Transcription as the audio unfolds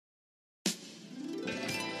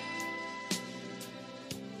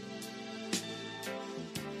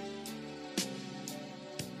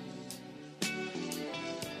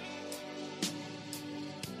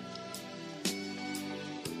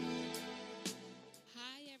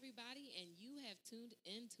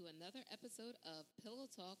another episode of Pillow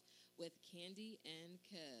Talk with Candy and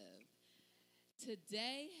Kev.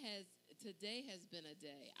 Today has been a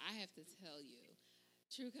day, I have to tell you.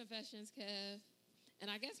 True confessions, Kev.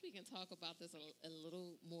 And I guess we can talk about this a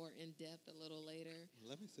little more in depth a little later.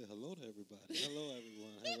 Let me say hello to everybody. Hello,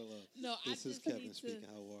 everyone. Hello. No, This I is just Kevin need speaking.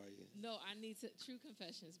 to. How are you? No, I need to. True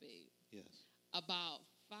confessions, babe. Yes. About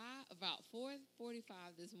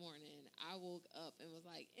 4:45 this morning, I woke up and was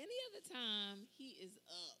like, any other time he is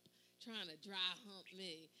up trying to dry hump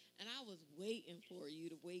me, and I was waiting for you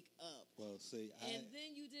to wake up. Well, see, And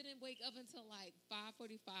then you didn't wake up until like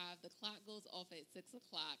 5:45. The clock goes off at 6:00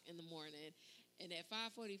 in the morning, and at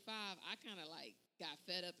 5:45, I kind of like got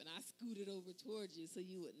fed up and I scooted over towards you so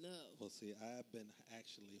you would know. Well, see, I've been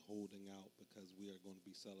actually holding out because we are going to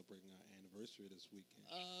be celebrating our anniversary this weekend.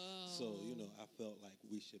 Oh. So, I felt like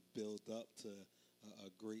we should build up to a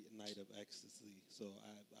great night of ecstasy. So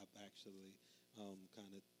I've actually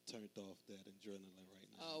kind of turned off that adrenaline right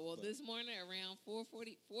now. Oh, well, this morning around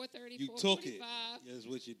 4:30, you 4:45. took it. That's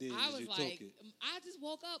what you did. I was you like, took it. I just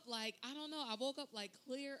woke up like, I don't know. I woke up like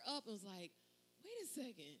clear up and was like, wait a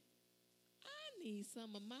second. I need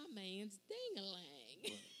some of my man's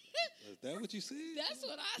ding-a-lang. Is that what you said? That's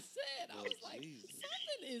what I said. I Well, was like, Jesus.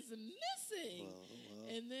 something is missing. Well.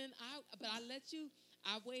 And then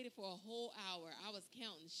I waited for a whole hour. I was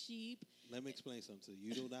counting sheep. Let me explain something to you.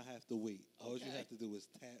 You do not have to wait. All you Okay. have to do is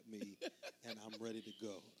tap me, and I'm ready to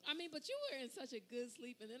go. I mean, but you were in such a good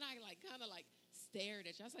sleep, and then I kind of stared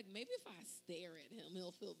at you. I was like, maybe if I stare at him,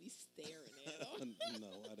 he'll feel me staring at him.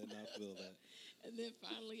 No, I did not feel that. And then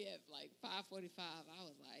finally at 5:45, I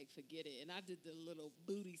was like, forget it. And I did the little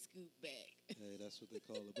booty scoop back. Hey, that's what they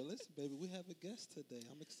call it. But listen, baby, we have a guest today.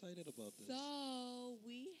 I'm excited about this. So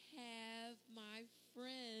we have my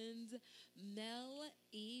friend Mel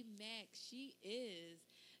E. Mack. She's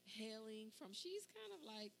kind of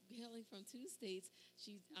like hailing from two states.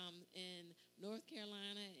 She's in North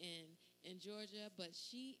Carolina and in Georgia, but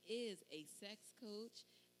she is a sex coach,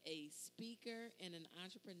 a speaker, and an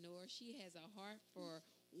entrepreneur. She has a heart for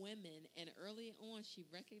women, and early on, she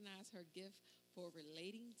recognized her gift for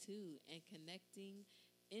relating to and connecting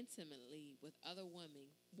intimately with other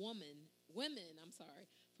women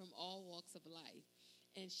from all walks of life.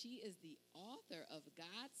 And she is the author of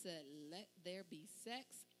God Said, Let There Be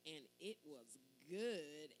Sex, and it was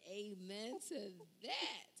good. Amen to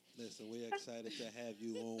that. Listen, we're excited to have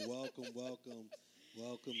you on. Welcome, Mel.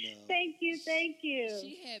 Thank you.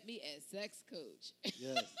 She had me as sex coach.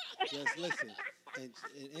 Yes. Listen, and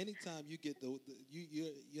anytime you get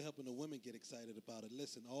you're helping the women get excited about it.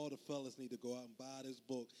 Listen, all the fellas need to go out and buy this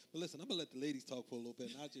book. But listen, I'm gonna let the ladies talk for a little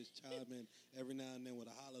bit, and I just chime in every now and then with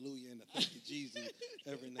a hallelujah and a thank you Jesus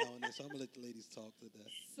every now and then. So I'm gonna let the ladies talk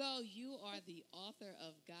today. So you are the author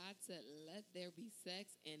of God Said, Let There Be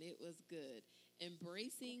Sex, and it was good.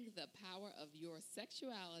 Embracing the power of your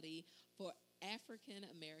sexuality for African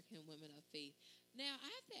American women of faith. Now, I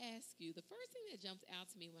have to ask you, the first thing that jumped out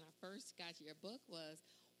to me when I first got your book was,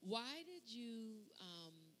 why did you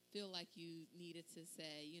feel like you needed to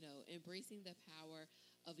say, embracing the power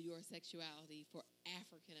of your sexuality for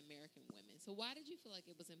African American women? So why did you feel like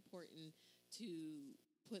it was important to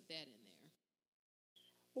put that in there?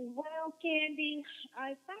 Well, Candy,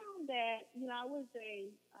 I found that, I was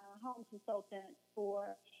a home consultant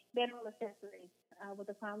for Bedroom Accessories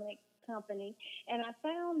with a prominent company. And I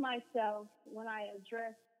found myself, when I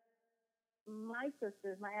addressed my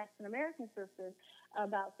sisters, my African American sisters,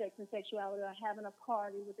 about sex and sexuality or having a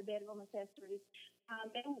party with the Bedroom Accessories,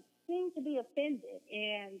 they seemed to be offended,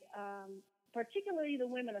 and particularly the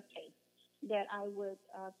women of faith that I would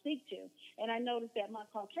speak to. And I noticed that my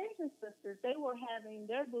Caucasian sisters, they were having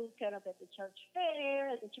their booths cut up at the church fair,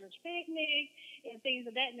 at the church picnic, and things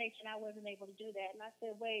of that nature, and I wasn't able to do that. And I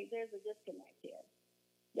said, wait, there's a disconnect here.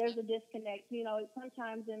 There's a disconnect.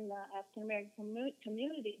 Sometimes in the African American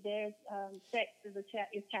community, there's sex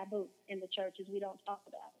is taboo in the churches. We don't talk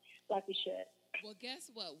about it like we should. Well, guess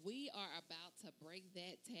what? We are about to break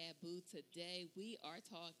that taboo today. We are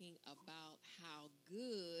talking about how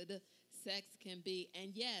good sex can be.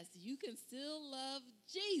 And yes, you can still love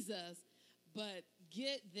Jesus, but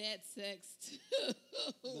get that sex too.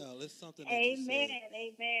 No, it's something that Amen. you said.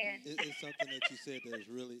 Amen. It's something that you said that is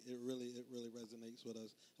really resonates with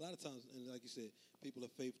us. A lot of times, and like you said, people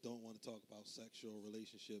of faith don't want to talk about sexual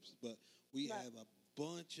relationships, but we have a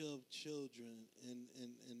bunch of children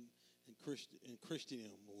in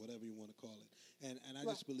Christendom, or whatever you want to call it. And I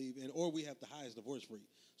just believe, or we have the highest divorce rate.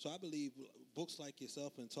 So I believe books like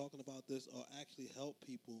yourself and talking about this are actually help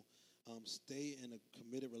people stay in a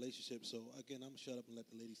committed relationship. So again, I'm gonna shut up and let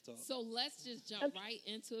the ladies talk. So let's just jump right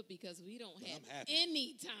into it because we don't have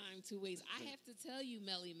any time to waste. I have to tell you,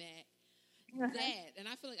 Melly Mac, that, and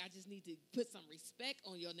I feel like I just need to put some respect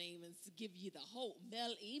on your name and give you the whole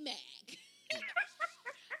Melly Mac.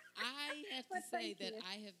 I have to say that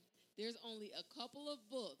there's only a couple of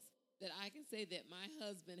books that I can say that my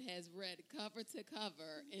husband has read cover to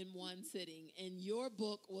cover in one sitting, and your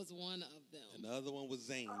book was one of them. And the other one was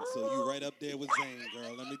Zane, so you right up there with Zane,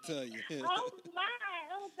 girl, let me tell you. Oh, my.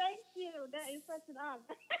 Oh, thank you. That is such an honor.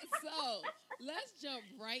 So let's jump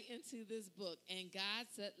right into this book. And God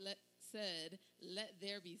said, let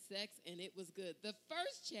there be sex, and it was good. The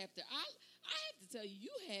first chapter, I have to tell you,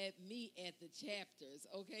 you had me at the chapters,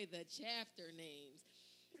 okay, the chapter names.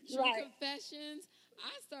 True Confessions.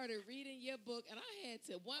 I started reading your book, and I had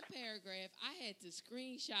to, one paragraph, I had to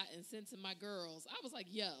screenshot and send to my girls. I was like,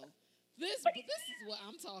 yo, this is what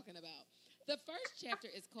I'm talking about. The first chapter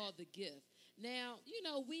is called The Gift. Now,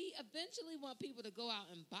 we eventually want people to go out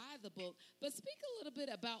and buy the book, but speak a little bit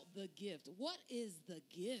about The Gift. What is The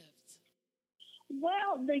Gift?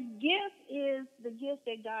 Well, the gift is the gift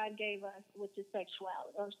that God gave us, which is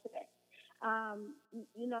sexuality or sex.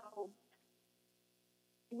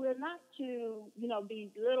 We're not to,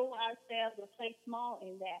 belittle ourselves or play small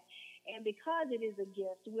in that. And because it is a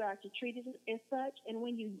gift, we are to treat it as such. And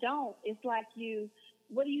when you don't, it's like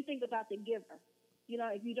what do you think about the giver?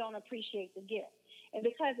 If you don't appreciate the gift. And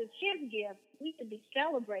because it's his gift, we should be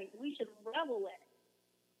celebrating. We should revel in it.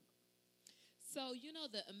 So,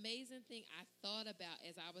 the amazing thing I thought about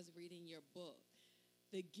as I was reading your book,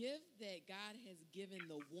 the gift that God has given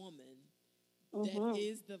the woman, that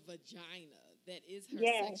is the vagina, that is her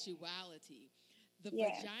sexuality. The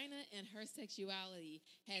vagina and her sexuality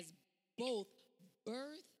has both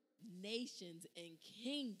birthed nations and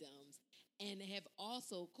kingdoms and have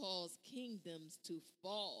also caused kingdoms to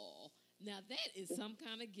fall. Now, that is some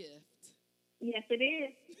kind of gift. Yes, it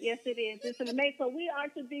is. Yes, it is. It's an amazing. So we are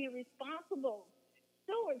to be responsible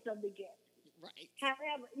stewards of the gift. Right.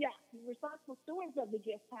 However, responsible stewards of the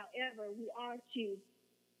gift. However, we are to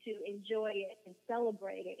enjoy it and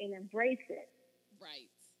celebrate it and embrace it.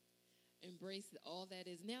 Right. Embrace all that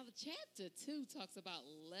is. Now, the chapter 2 talks about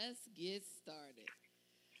let's get started.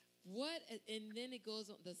 And then it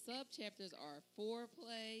goes on, the sub-chapters are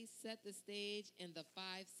foreplay, set the stage, and the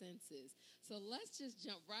 5 senses. So let's just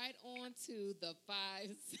jump right on to the 5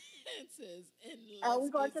 senses. And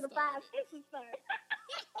we're going to the 5 senses first.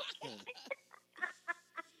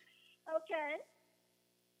 Okay.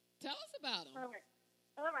 Tell us about them.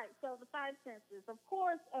 All right. So the 5 senses. Of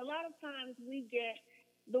course, a lot of times we get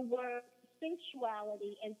the word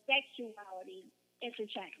sensuality and sexuality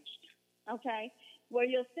interchanged. Okay? Where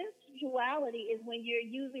your sensuality is when you're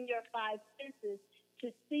using your 5 senses to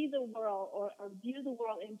see the world or view the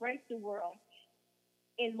world, embrace the world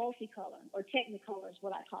in multicolor or technicolor is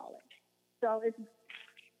what I call it. So it's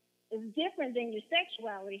different than your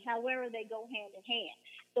sexuality. However, they go hand in hand.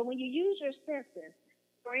 So when you use your senses,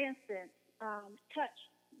 for instance, touch,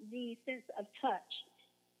 the sense of touch,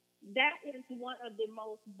 that is one of the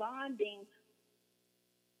most bonding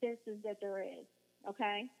senses that there is.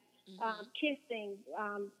 Okay? Kissing,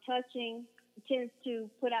 touching tends to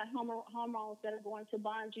put out hormones that are going to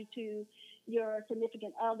bond you to your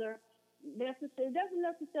significant other. It doesn't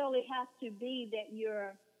necessarily have to be that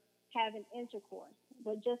you're having intercourse,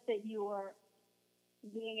 but just that you are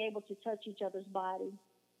being able to touch each other's body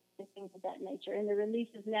and things of that nature. And it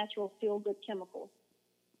releases natural feel-good chemicals.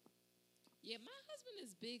 Yeah, my husband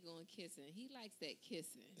is big on kissing. He likes that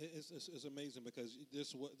kissing. It's amazing because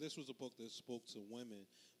this was a book that spoke to women,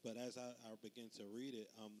 but as I begin to read it,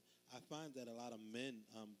 I find that a lot of men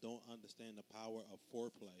don't understand the power of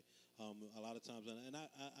foreplay. A lot of times, and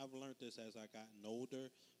I've learned this as I gotten older,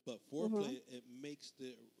 but foreplay, it makes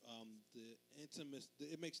the intimate,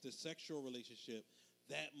 it makes the sexual relationship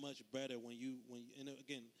that much better and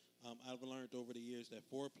again, I've learned over the years that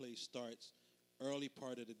foreplay starts early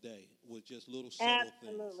part of the day with just little subtle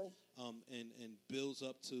things, and builds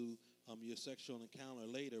up to your sexual encounter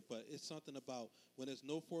later. But it's something about when there's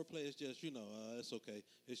no foreplay, it's just, it's okay.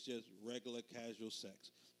 It's just regular casual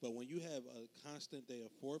sex. But when you have a constant day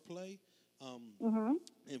of foreplay,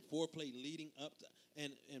 and foreplay leading up to,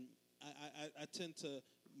 and I tend to,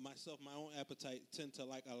 myself, my own appetite, tend to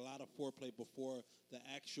like a lot of foreplay before the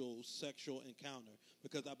actual sexual encounter,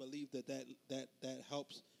 because I believe that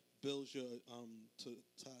helps builds your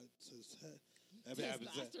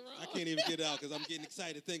I can't even get it out because I'm getting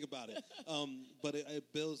excited. Think about it. But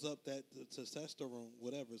it builds up that testosterone,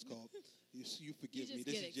 whatever it's called. You forgive me.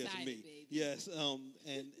 This is just me. Baby. Yes.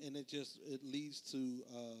 And it leads to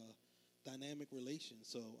dynamic relations.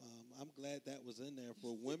 So I'm glad that was in there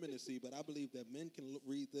for women to see. But I believe that men can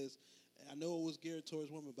read this. I know it was geared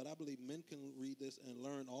towards women, but I believe men can read this and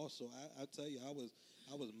learn also. I tell you, I was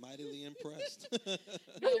mightily impressed. Now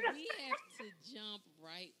we have to jump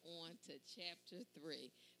right on to chapter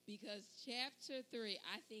 3 because chapter 3,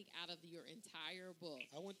 I think, out of your entire book,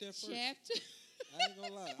 I went there first. chapter. I ain't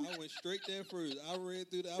gonna lie. I went straight there first. I read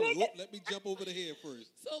through that. I was, whoop, let me jump over the head first.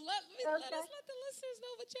 So let us let the listeners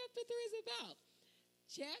know what chapter 3 is about.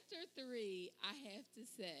 Chapter 3, I have to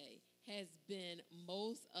say, has been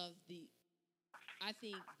most of I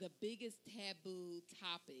think, the biggest taboo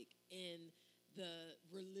topic in the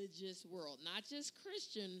religious world. Not just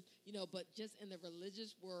Christian, but just in the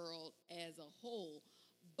religious world as a whole.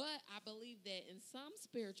 But I believe that in some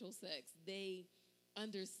spiritual sects, they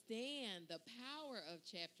understand the power of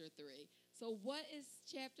chapter 3. So what is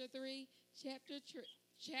chapter 3? Chapter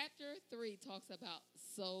 3 talks about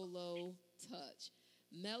solo touch.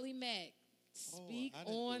 Melly Mac, speak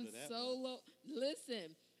on solo.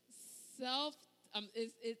 Listen,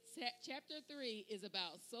 chapter 3 is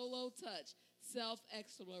about solo touch,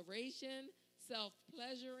 self-exploration,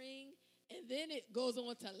 self-pleasuring, and then it goes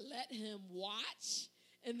on to let him watch,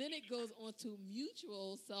 and then it goes on to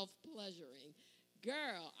mutual self-pleasuring.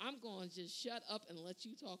 Girl, I'm going to just shut up and let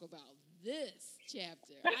you talk about this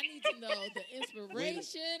chapter. I need to know the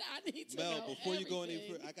inspiration. I need to know before everything. You go any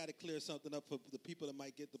further, I got to clear something up for the people that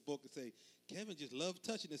might get the book and say, Kevin just loved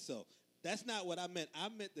touching himself. That's not what I meant. I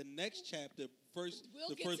meant the next chapter, first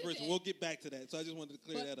verse. We'll get back to that. So I just wanted to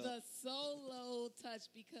clear that up. The solo touch,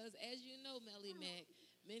 because as you know, Melly Mac,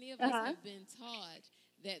 many of us have been taught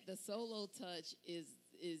that the solo touch is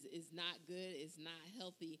not good, is not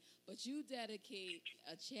healthy. But you dedicate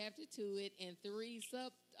a chapter to it and 3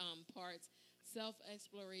 sub parts: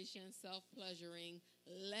 self-exploration, self-pleasuring,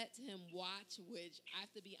 let him watch, which I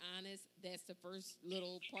have to be honest, that's the first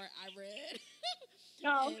little part I read.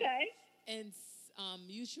 Oh, okay. And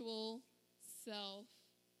mutual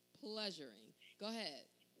self-pleasuring. Go ahead.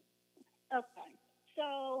 Okay.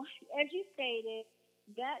 So, as you stated,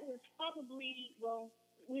 that is probably,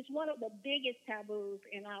 it's one of the biggest taboos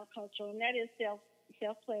in our culture, and that is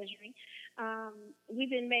self-pleasuring. We've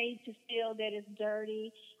been made to feel that it's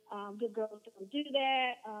dirty. Good girls don't do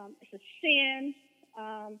that. It's a sin.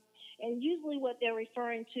 And usually what they're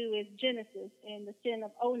referring to is Genesis and the sin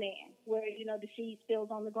of Onan, where, the seed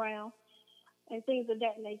spills on the ground and things of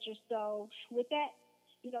that nature. So with that,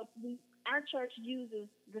 our church uses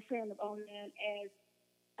the sin of Onan as,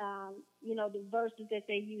 the verses that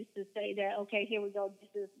they use to say that, okay, here we go,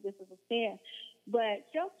 this is a sin. But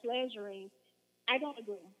self-pleasuring, I don't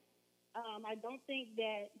agree. I don't think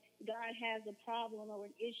that God has a problem or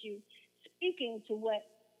an issue speaking to what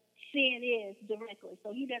sin is directly.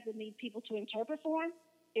 So he doesn't need people to interpret for him,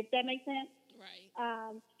 if that makes sense.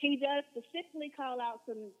 Right. He does specifically call out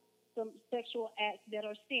some sexual acts that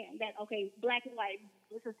are sin. That, okay, black and white,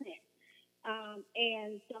 this is sin.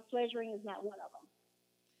 And self-pleasuring is not one of them.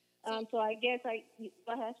 So I guess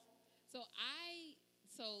go ahead.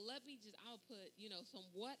 So let me I'll put, from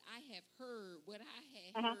what I have heard, what I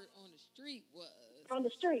had heard on the street was. On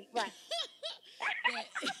the street, right. That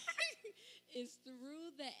it's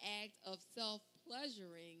through the act of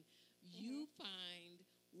self-pleasuring, you find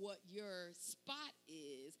what your spot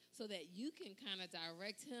is so that you can kind of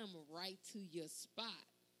direct him right to your spot.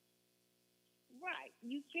 Right,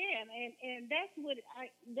 you can, and that's what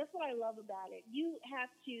I love about it. You have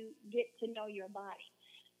to get to know your body.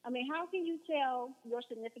 I mean, how can you tell your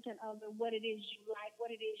significant other what it is you like, what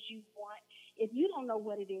it is you want, if you don't know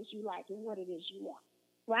what it is you like and what it is you want,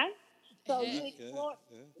 right? So you explore,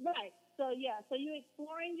 right? So you're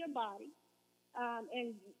exploring your body,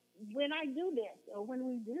 and when I do this, or when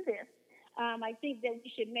we do this, I think that we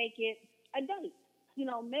should make it a date.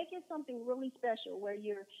 Make it something really special where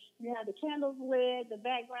you have the candles lit, the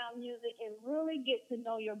background music, and really get to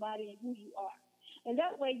know your body and who you are. And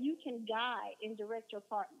that way you can guide and direct your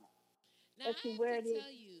partner. Now, I have to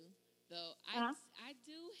tell you, though, I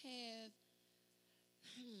do have,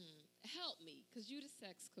 help me, because you're the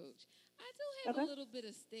sex coach. I do have a little bit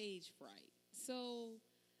of stage fright. So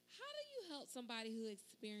how do you help somebody who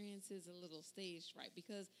experiences a little stage fright?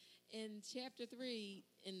 Because in chapter 3,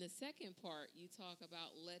 in the second part, you talk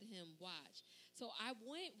about let him watch. So I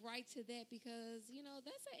went right to that because,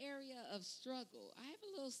 that's an area of struggle. I have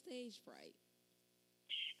a little stage fright.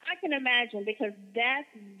 I can imagine, because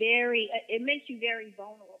it makes you very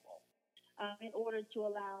vulnerable in order to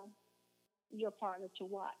allow your partner to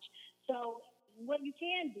watch. So what you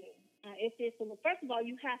can do, first of all,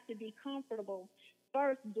 you have to be comfortable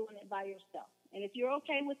first doing it by yourself. And if you're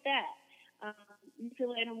okay with that, You can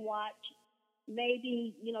let him watch.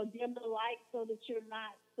 Maybe, dim the light so that you're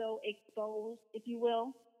not so exposed, if you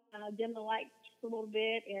will. Dim the light just a little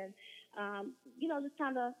bit and, just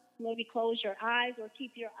kind of maybe close your eyes or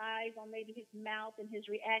keep your eyes on maybe his mouth and his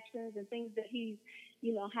reactions and things that he's,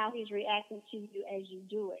 how he's reacting to you as you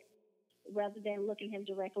do it, rather than looking him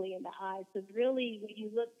directly in the eyes. Because really, when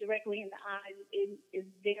you look directly in the eyes, it is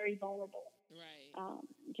very vulnerable, Right.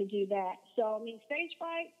 to do that. So, I mean, stage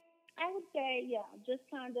fright, I would say, yeah, just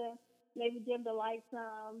kind of maybe dim the lights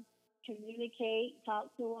some, communicate,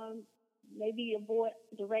 talk to him, maybe avoid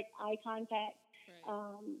direct eye contact.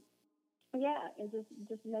 Right. Yeah, and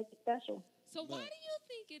just make it special. So why But do you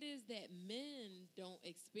think it is that men don't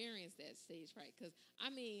experience that stage fright? Because I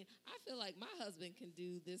mean, I feel like my husband can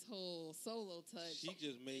do this whole solo touch. she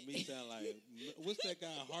just made me sound like, what's that guy,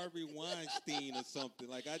 Harvey Weinstein or something?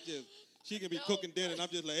 Like, she can be No, cooking dinner, and I'm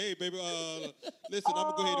just like, hey, baby, listen, I'm going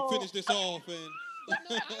to go ahead and Oh, finish this off. And but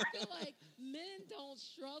no, I feel like men don't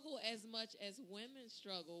struggle as much as women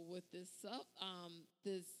struggle with this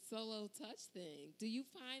solo touch thing. Do you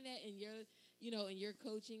find that in your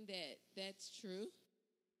coaching that that's true?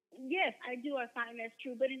 yes, I do. I find that's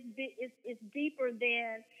true, but it's deeper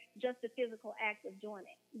than just the physical act of doing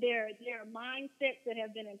it. There are mindsets that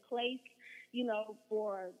have been in place,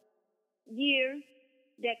 for years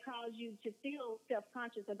that cause you to feel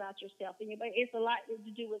self-conscious about yourself. And it's a lot to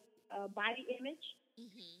do with body image,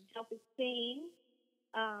 Mm-hmm. self-esteem,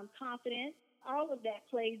 confidence. All of that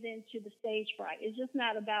plays into the stage fright. It's just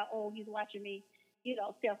not about, oh, he's watching me,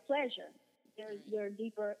 self-pleasure. Right. There are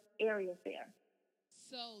deeper areas there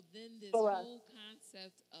So then this for us. whole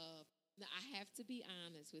concept of now I have to be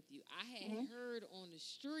honest with you. I had Hmm. heard on the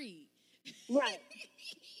street, Right.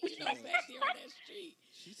 back there on that street,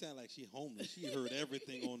 she sound like she homeless. She heard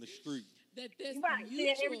everything on the street. that this Right. Seeing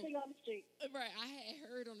mutual everything on the street. right, I had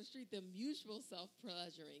heard on the street the mutual self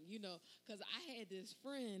pleasuring, because I had this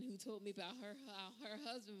friend who told me about how her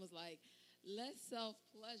husband was like, let's self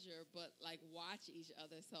pleasure, but like watch each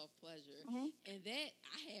other self pleasure. Hmm. And that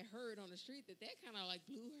I had heard on the street that kind of like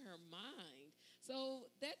blew her mind. So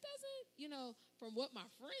that doesn't, from what my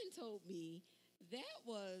friend told me, that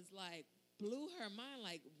was like blew her mind.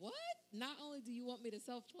 Like, what? Not only do you want me to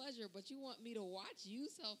self pleasure, but you want me to watch you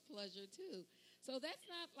self pleasure too. So that's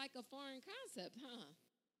not like a foreign concept, huh?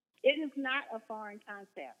 It is not a foreign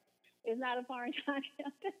concept. It's not a foreign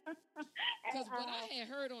concept. And, Because what I had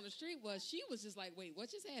heard on the street was she was just like, wait, what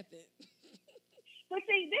just happened? but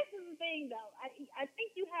see, this is the thing, though. I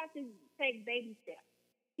think you have to take baby steps.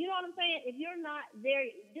 You know what I'm saying? If you're not there,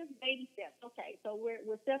 just baby steps. Okay, so we're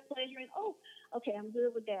self pleasuring. Oh, okay, I'm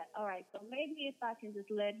good with that. All right, so maybe if I can just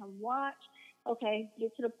let him watch. Okay,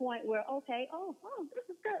 get to the point where okay, this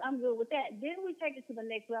is good. I'm good with that. Then we take it to the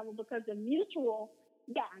next level because the mutual,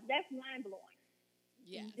 yeah, that's mind blowing.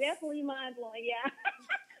 Yes. Definitely mind blowing. Yeah.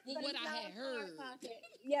 Well, But what it's I not had a foreign heard. concept.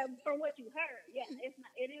 Yeah, from what you heard, yeah, it's not.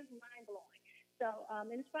 It is mind blowing. So, and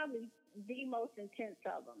it's probably the most intense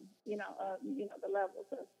of them. The levels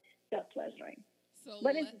of self pleasuring. So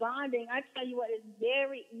But it's let, bonding. I tell you what,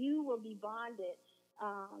 you will be bonded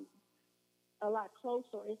um, a lot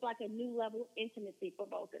closer. It's like a new level of intimacy for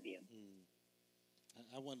both of you. Mm.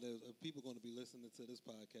 I wonder if people going to be listening to this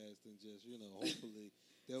podcast and just, hopefully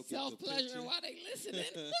they'll get self the pleasuring picture. while they listening.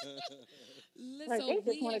 Like So they just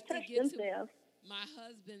we want have to to touch get to themselves. my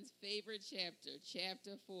husband's favorite chapter,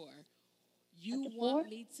 chapter 4. You Chapter want 4?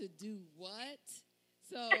 me to do what?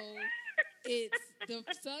 So it's the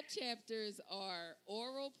subchapters are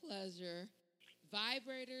oral pleasure,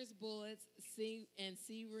 vibrators, bullets, C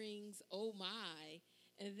rings, oh my,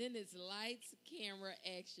 and then it's lights, camera,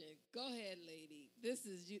 action. Go ahead, lady. This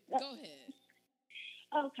is you. Go ahead.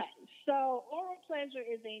 Okay, so oral pleasure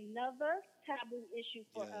is another taboo issue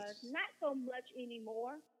for us. Yes. Not so much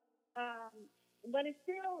anymore, um, but it's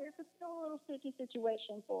still a little sticky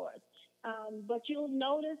situation for us. But you'll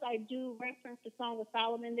notice I do reference the Song of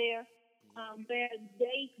Solomon there. Where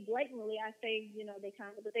they blatantly, I say,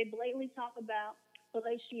 but they blatantly talk about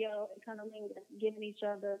fellatio and cunnilingus, giving each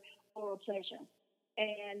other oral pleasure.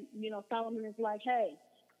 And, Solomon is like, hey,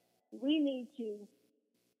 we need to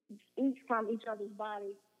eat from each other's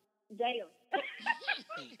body daily.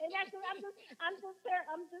 And that's what I'm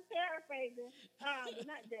just paraphrasing, but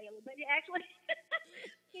not daily. But he actually,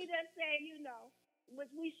 he does say,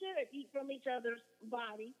 which we should eat from each other's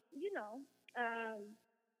body,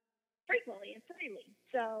 frequently and freely.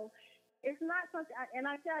 So it's not something. And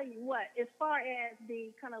I tell you what, as far as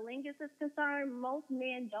the kind of lingus is concerned, most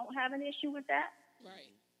men don't have an issue with that.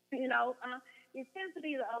 Right. You know, it tends to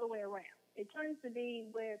be the other way around. It tends to be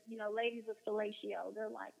with, ladies with fellatio. They're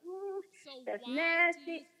like, So that's why do you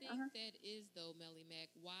nasty. think that is, though, Melly Mac?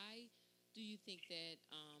 Why do you think that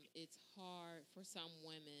it's hard for some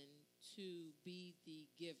women to be the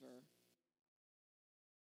giver?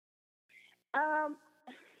 Um,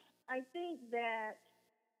 I think that,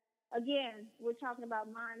 again, we're talking about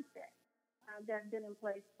mindset that's been in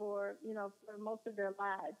place for most of their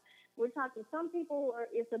lives. We're talking, some people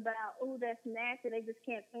it's about, oh, that's nasty. They just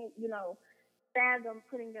can't think, fathom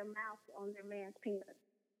putting their mouth on their man's penis.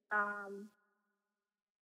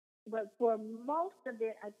 But for most of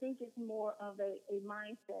it, I think it's more of a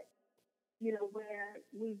mindset, where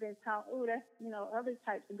we've been taught, oh, that's, other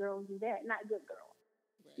types of girls do that, not good girls.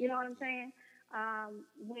 Right. You know what I'm saying?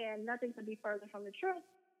 When nothing could be further from the truth,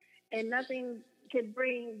 and nothing could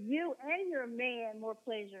bring you and your man more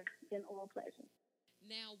pleasure than oral pleasure.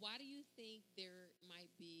 Now, why do you think there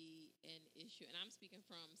might be an issue? And I'm speaking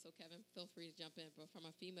from, so Kevin, feel free to jump in, but from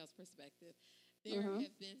a female's perspective, there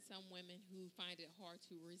have been some women who find it hard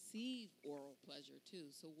to receive oral pleasure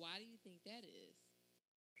too. So why do you think that is?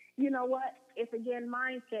 You know what? It's, again,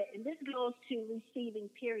 mindset. And this goes to receiving,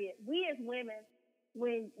 period. We as women,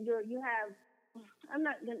 when you have, I'm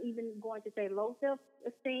not even going to say low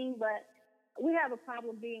self-esteem, but we have a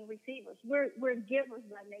problem being receivers. We're givers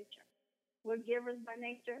by nature. We're givers by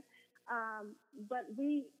nature, but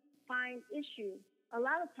we find issues a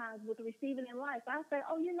lot of times with receiving in life. I say,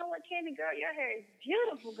 oh, you know what, Candy girl, your hair is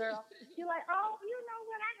beautiful, girl. You're like, oh, you know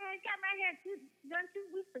what, I got my hair done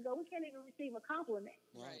 2 weeks ago. We can't even receive a compliment.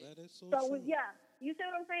 Wow, Right. that is so true. Yeah, you see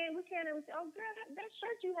what I'm saying? We can't even say, oh, girl, that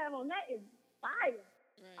shirt you have on, that is fire.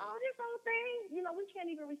 Right. Oh, this whole thing, we can't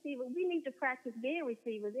even receive it. We need to practice being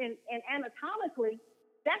receivers. And anatomically,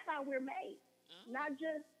 that's how we're made. Not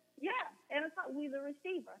just, anatomically, we're the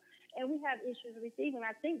receiver. And we have issues receiving.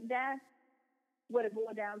 I think that's what it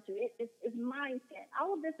boils down to. It's mindset.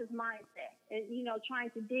 All of this is mindset. And,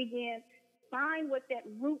 trying to dig in, find what that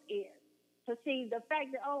root is. To see the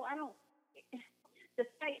fact that, the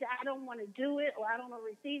fact that I don't want to do it or I don't want to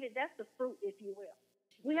receive it, that's the fruit, if you will.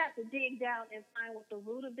 We have to dig down and find what the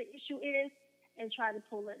root of the issue is and try to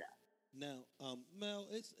pull it up. Now, Mel,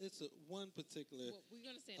 it's one particular. Well, we're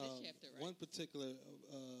going to say in this chapter, right? One particular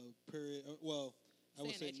period. I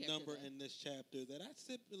would say number in this chapter that I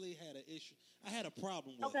simply had an issue. I had a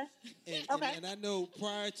problem with. Okay. And I know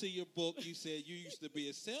prior to your book, you said you used to be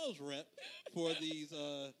a sales rep for these.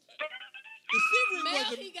 The C-ring Mel,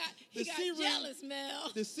 wasn't. he got jealous,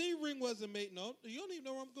 Mel. The C-ring wasn't made. No, you don't even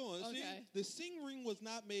know where I'm going. Okay. See, the C-ring was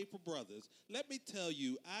not made for brothers. Let me tell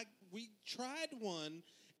you, we tried one,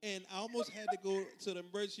 and I almost had to go to the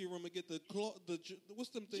emergency room and get what's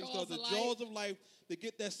them things called? The jaws of life to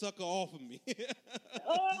get that sucker off of me.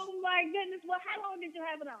 Oh my goodness! Well, how long did you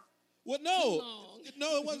have it on? Well, no,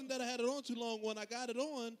 it wasn't that I had it on too long. When I got it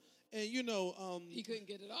on, and he couldn't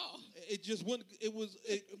get it off. It just went.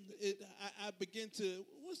 I began to.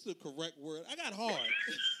 What's the correct word? I got hard,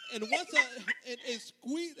 and once it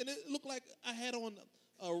squeezed, and it looked like I had on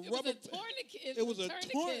a rubber. It was a tourniquet. It was a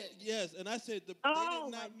tourniquet. Yes, and I said they did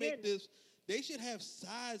not make goodness. this. They should have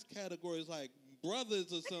size categories like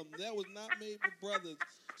brothers or something. That was not made for brothers.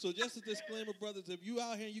 So just a disclaimer, brothers, if you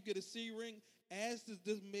out here and you get a C-ring, ask is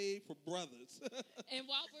this made for brothers. And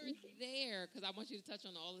while we're there, because I want you to touch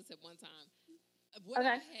on all this at one time, what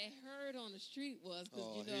I had heard on the street was,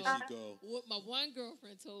 because here she go. What my one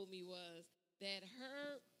girlfriend told me was that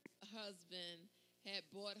her husband had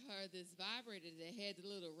bought her this vibrator that had the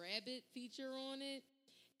little rabbit feature on it,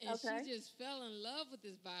 and she just fell in love with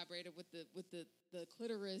this vibrator with the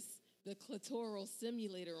clitoris, the clitoral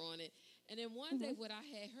stimulator on it. And then one day what I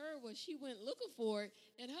had heard was she went looking for it,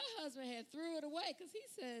 and her husband had threw it away because he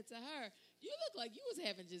said to her, you look like you was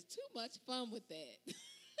having just too much fun with that.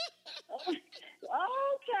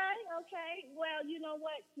 Okay. Well, you know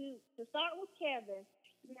what? To start with Kevin,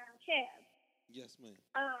 now, Kev. Yes, ma'am.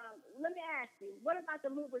 Let me ask you, what about the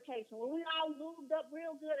lubrication? When we all lubed up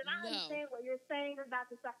real good, and I understand what you're saying about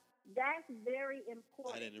the stuff. That's very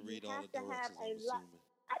important. I didn't read all the directions, I'm assuming.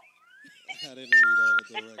 I didn't read all the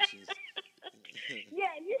directions.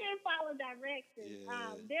 Yeah, you didn't follow directions.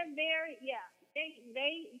 Yeah. They're very,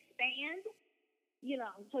 they expand,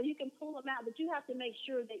 so you can pull them out, but you have to make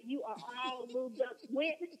sure that you are all lubed up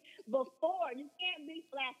with before. You can't be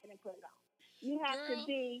flaccid and put it on. You have to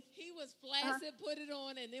be. He was flaccid, put it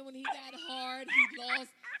on, and then when he got hard,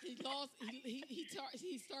 he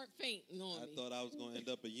started fainting on me. I thought I was going to end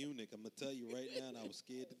up a eunuch. I'm going to tell you right now, and I was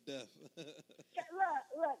scared to death.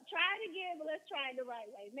 Look, try it again, but let's try it the right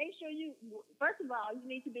way. Make sure first of all, you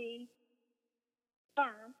need to be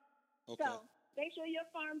firm. Okay. So Make sure you're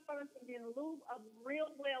firm first, and then lube up real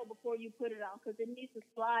well before you put it on, because it needs to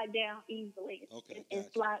slide down easily Okay, and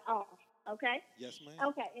gotcha. slide off. Okay. Yes, ma'am.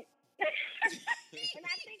 Okay. And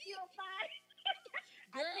I think you'll find.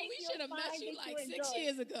 I Girl, think we you'll should have met find you that like you 6 enjoy it.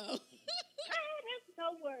 years ago. That's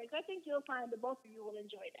no worries. I think you'll find that both of you will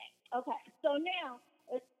enjoy that. Okay. So now,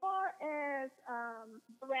 as far as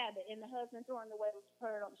the rabbit and the husband throwing away was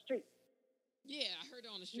heard on the street. Yeah, I heard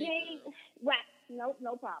it on the street. They, Girl. right.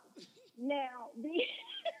 No problem. Now,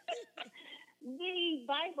 the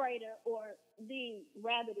vibrator, or the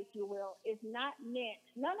rabbit, if you will, is not meant,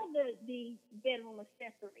 none of the bedroom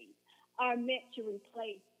accessories are meant to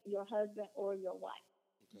replace your husband or your wife.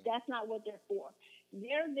 Okay. That's not what they're for.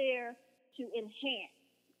 They're there to enhance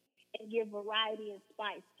and give variety and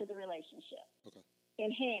spice to the relationship. Okay.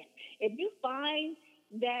 Enhance. If you find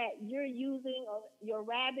that you're using your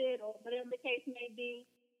rabbit, or whatever the case may be,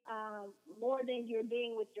 more than you're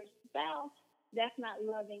being with your spouse, that's not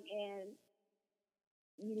loving, and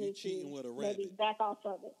you You're need cheating to with a maybe rabbit. back off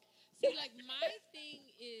of it. See, like my thing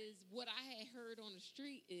is what I had heard on the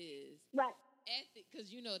street is Right.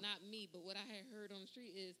 because not me, but what I had heard on the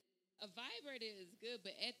street is a vibrator is good,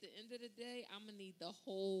 but at the end of the day, I'm gonna need the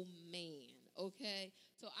whole man. Okay,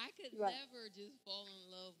 so I could Right. never just fall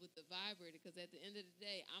in love with the vibrator, because at the end of the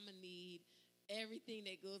day, I'm gonna need everything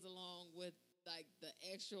that goes along with like the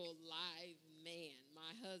actual live man,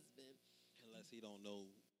 my husband. Unless he don't know.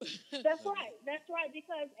 That's right. That's right.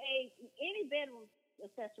 Because any bedroom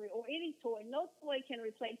accessory or any toy, no toy can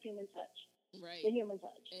replace human touch. Right. The human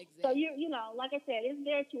touch. Exactly. So like I said, it's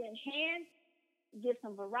there to enhance, give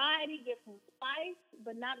some variety, give some spice,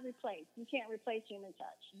 but not replace. You can't replace human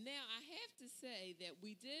touch. Now, I have to say that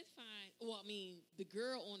we did find, the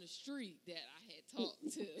girl on the street that I had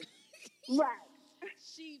talked to, Right.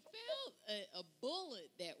 she found a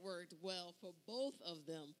bullet that worked well for both of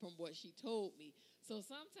them, from what she told me. So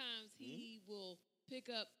sometimes he will pick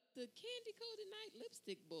up the candy coated night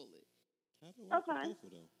lipstick bullet. How do it work Okay. with both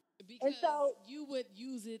of them? Because so- you would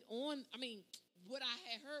use it on, what I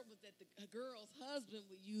had heard was that the girl's husband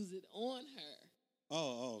would use it on her.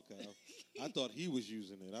 Oh, okay. I thought he was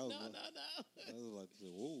using it. I was No. like,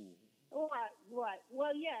 whoa. Right.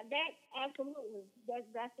 Well, yeah, that absolutely.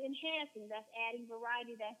 That's enhancing. That's adding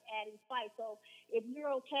variety. That's adding spice. So if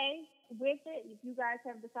you're okay with it, if you guys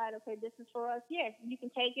have decided, okay, this is for us, yes, you can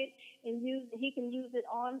take it and he can use it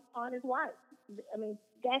on his wife.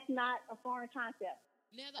 That's not a foreign concept.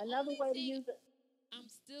 Now, the Another only way to thing use it. I'm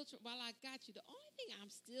still, while I got you, the only thing I'm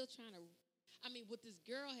still trying to, what this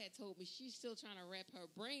girl had told me, she's still trying to wrap her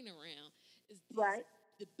brain around is Right.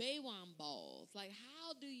 the Baywam balls. Like,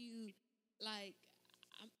 how do you,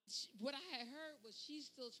 what I had heard was she's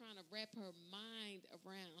still trying to wrap her mind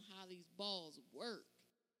around how these balls work.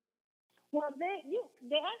 Well, they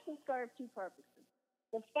actually serve two purposes.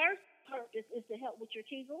 The first purpose is to help with your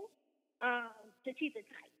Kegels, to keep it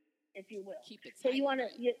tight, if you will. Keep it tight. So you want to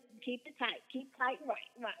right? keep it tight. Keep tight,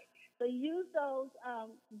 right. So you use those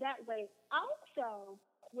that way. Also,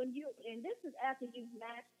 and this is after you've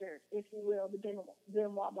mastered, if you will, the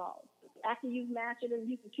Benoit balls. After you've mastered them,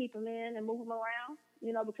 you can keep them in and move them around,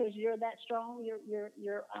 because you're that strong,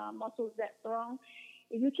 your muscles that strong.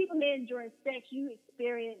 If you keep them in during sex, you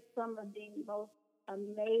experience some of the most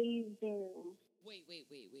amazing. Wait.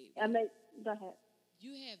 Go ahead.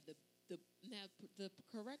 You have the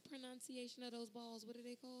correct pronunciation of those balls. What are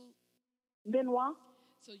they called? Benoit.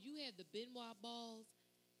 So you have the Benoit balls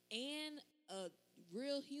and a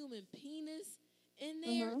real human penis in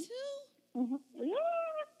there too? Mm-hmm.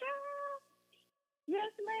 Yes, girl.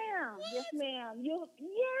 Yes, ma'am. What? Yes, ma'am.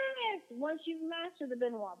 Yes. Once you master the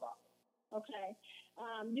Benoit ball, okay,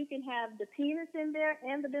 you can have the penis in there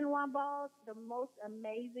and the Benoit balls. The most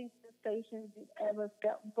amazing sensations you've ever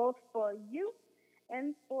felt, both for you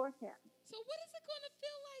and for him. So what is it going to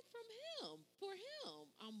feel like for him?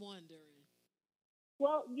 I'm wondering.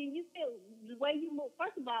 Well, you feel the way you move.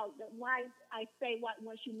 First of all, why I say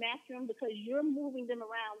once you master them, because you're moving them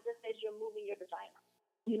around just as you're moving your designer.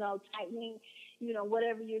 Tightening,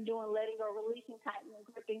 whatever you're doing, letting go, releasing, tightening,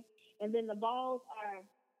 gripping. And then the balls are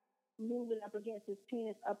moving up against his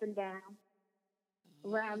penis, up and down,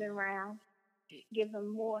 round and round. Give them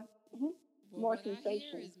more more what sensation.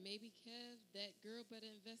 I hear is maybe, Kev, that girl better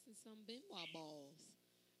invest in some Benoit balls.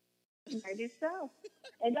 Maybe so.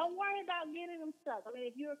 And don't worry about getting them stuck.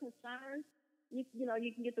 If you're concerned, you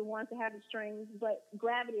can get the ones that have the strings, but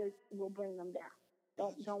gravity will bring them down.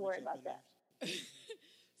 Don't worry about that.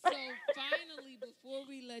 So finally, before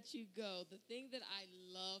we let you go, the thing that I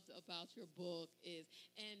loved about your book is,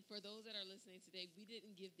 and for those that are listening today, we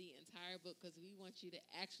didn't give the entire book because we want you to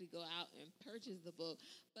actually go out and purchase the book.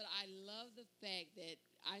 But I love the fact that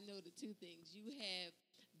I know the two things. You have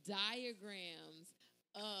diagrams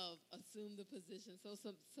of assume the position, so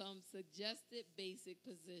some suggested basic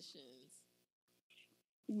positions.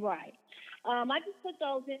 Right. I just put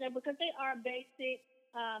those in there because they are basic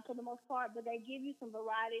for the most part, but they give you some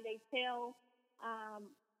variety. They tell,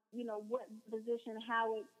 what position,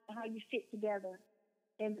 how you fit together,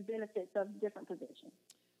 and the benefits of different positions.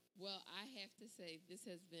 Well, I have to say, this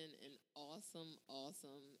has been an awesome,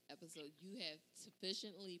 awesome episode. You have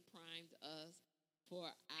sufficiently primed us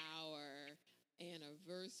for our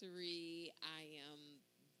anniversary. I am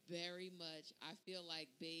very much, I feel like,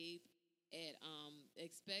 babe, at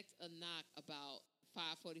expect a knock about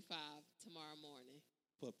 5:45 tomorrow morning.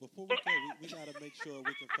 But before we go, we got to make sure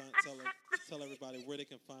we can tell everybody where they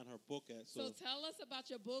can find her book at. So tell us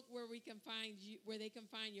about your book, where we can find you, where they can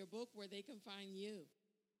find your book, where they can find you.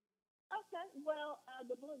 Okay. Well,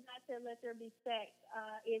 the book God Said Let There Be Sex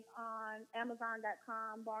is on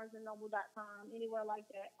Amazon.com, BarnesandNoble.com, anywhere like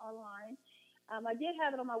that online. I did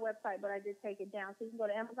have it on my website, but I did take it down. So you can go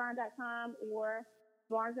to Amazon.com or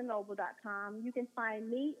BarnesandNoble.com. You can find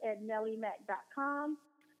me at NellieMac.com.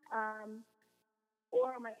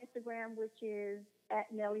 Or on my Instagram, which is at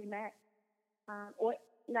Nellie Mac, or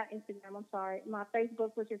not Instagram, I'm sorry, my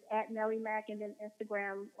Facebook, which is at Nellie Mac, and then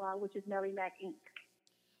Instagram, which is Nellie Mac Inc.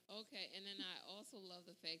 Okay, and then I also love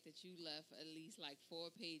the fact that you left at least like 4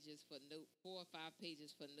 or 5 pages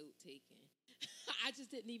for note taking. I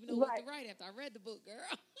just didn't even know what to write after I read the book, girl.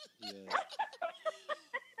 Yeah.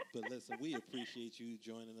 But listen, we appreciate you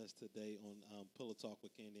joining us today on Pillow Talk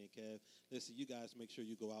with Candy and Kev. Listen, you guys make sure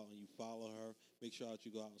you go out and you follow her. Make sure that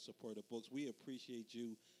you go out and support her books. We appreciate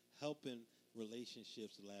you helping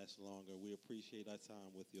relationships last longer. We appreciate our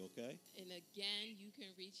time with you, okay? And again, you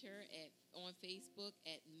can reach her on Facebook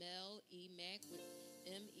at Mel E. Mac with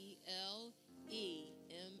MELEMACK.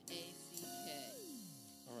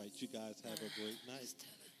 All right, you guys have a great night.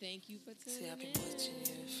 Thank you for tuning I've been in. watching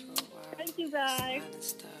you for a while. Thank you,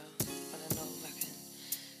 guys. Wanna know if I can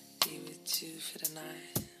be with you for the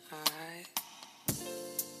night. Alright?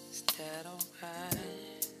 Is that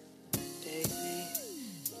alright, baby?